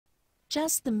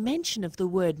Just the mention of the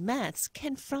word maths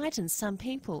can frighten some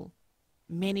people.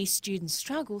 Many students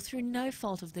struggle through no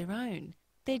fault of their own.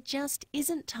 There just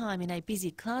isn't time in a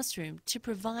busy classroom to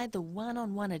provide the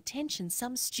one-on-one attention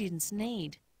some students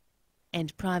need.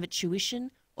 And private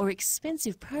tuition or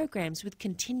expensive programs with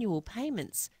continual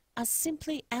payments are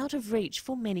simply out of reach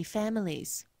for many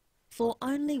families. For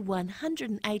only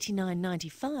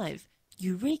 $189.95,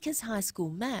 Eureka's High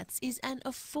School Maths is an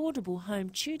affordable home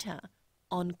tutor,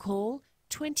 on call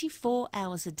 24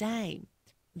 hours a day.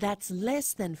 That's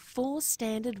less than 4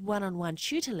 standard one-on-one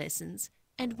tutor lessons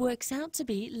and works out to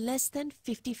be less than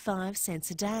 55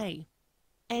 cents a day.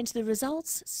 And the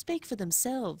results speak for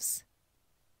themselves.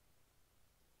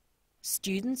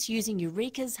 Students using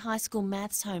Eureka's High School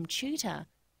Maths home tutor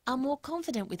are more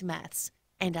confident with maths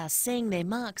and are seeing their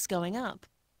marks going up,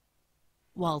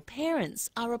 while parents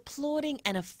are applauding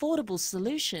an affordable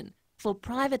solution for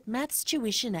private maths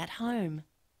tuition at home.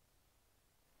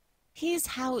 Here's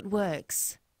how it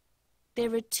works.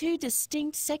 There are 2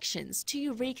 distinct sections to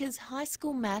Eureka's High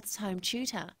School Maths home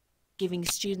tutor, giving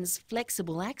students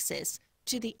flexible access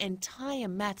to the entire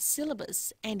maths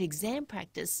syllabus and exam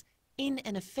practice in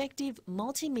an effective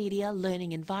multimedia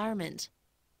learning environment.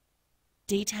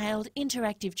 Detailed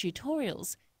interactive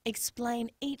tutorials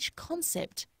explain each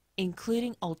concept,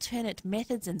 including alternate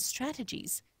methods and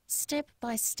strategies, step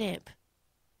by step.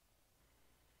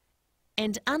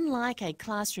 And unlike a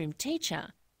classroom teacher,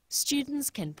 students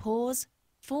can pause,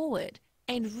 forward,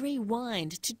 and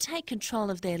rewind to take control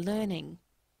of their learning.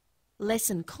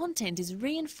 Lesson content is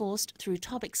reinforced through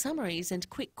topic summaries and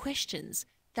quick questions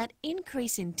that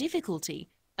increase in difficulty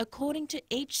according to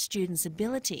each student's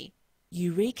ability.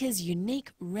 Eureka's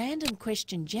unique random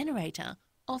question generator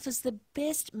offers the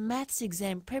best maths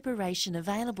exam preparation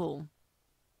available.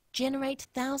 Generate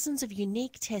thousands of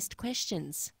unique test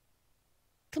questions.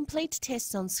 Complete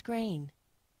tests on screen.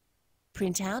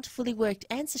 Print out fully worked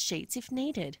answer sheets if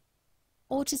needed.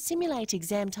 Or to simulate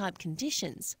exam-type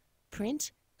conditions,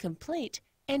 print, complete,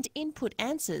 and input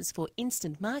answers for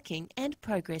instant marking and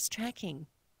progress tracking.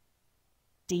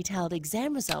 Detailed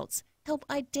exam results help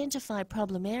identify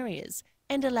problem areas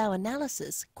and allow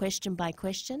analysis question by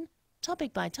question,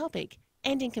 topic by topic,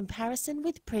 and in comparison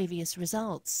with previous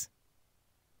results.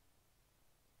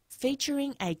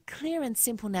 Featuring a clear and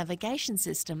simple navigation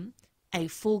system, a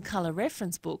full-colour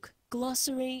reference book,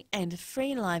 glossary, and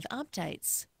free live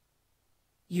updates,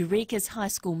 Eureka's High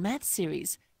School Maths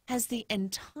series has the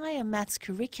entire maths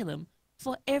curriculum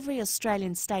for every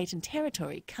Australian state and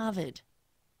territory covered.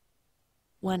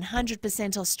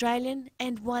 100% Australian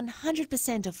and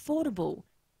 100% affordable.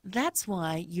 That's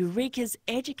why Eureka's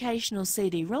Educational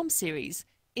CD-ROM series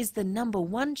is the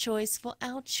 #1 choice for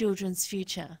our children's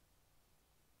future.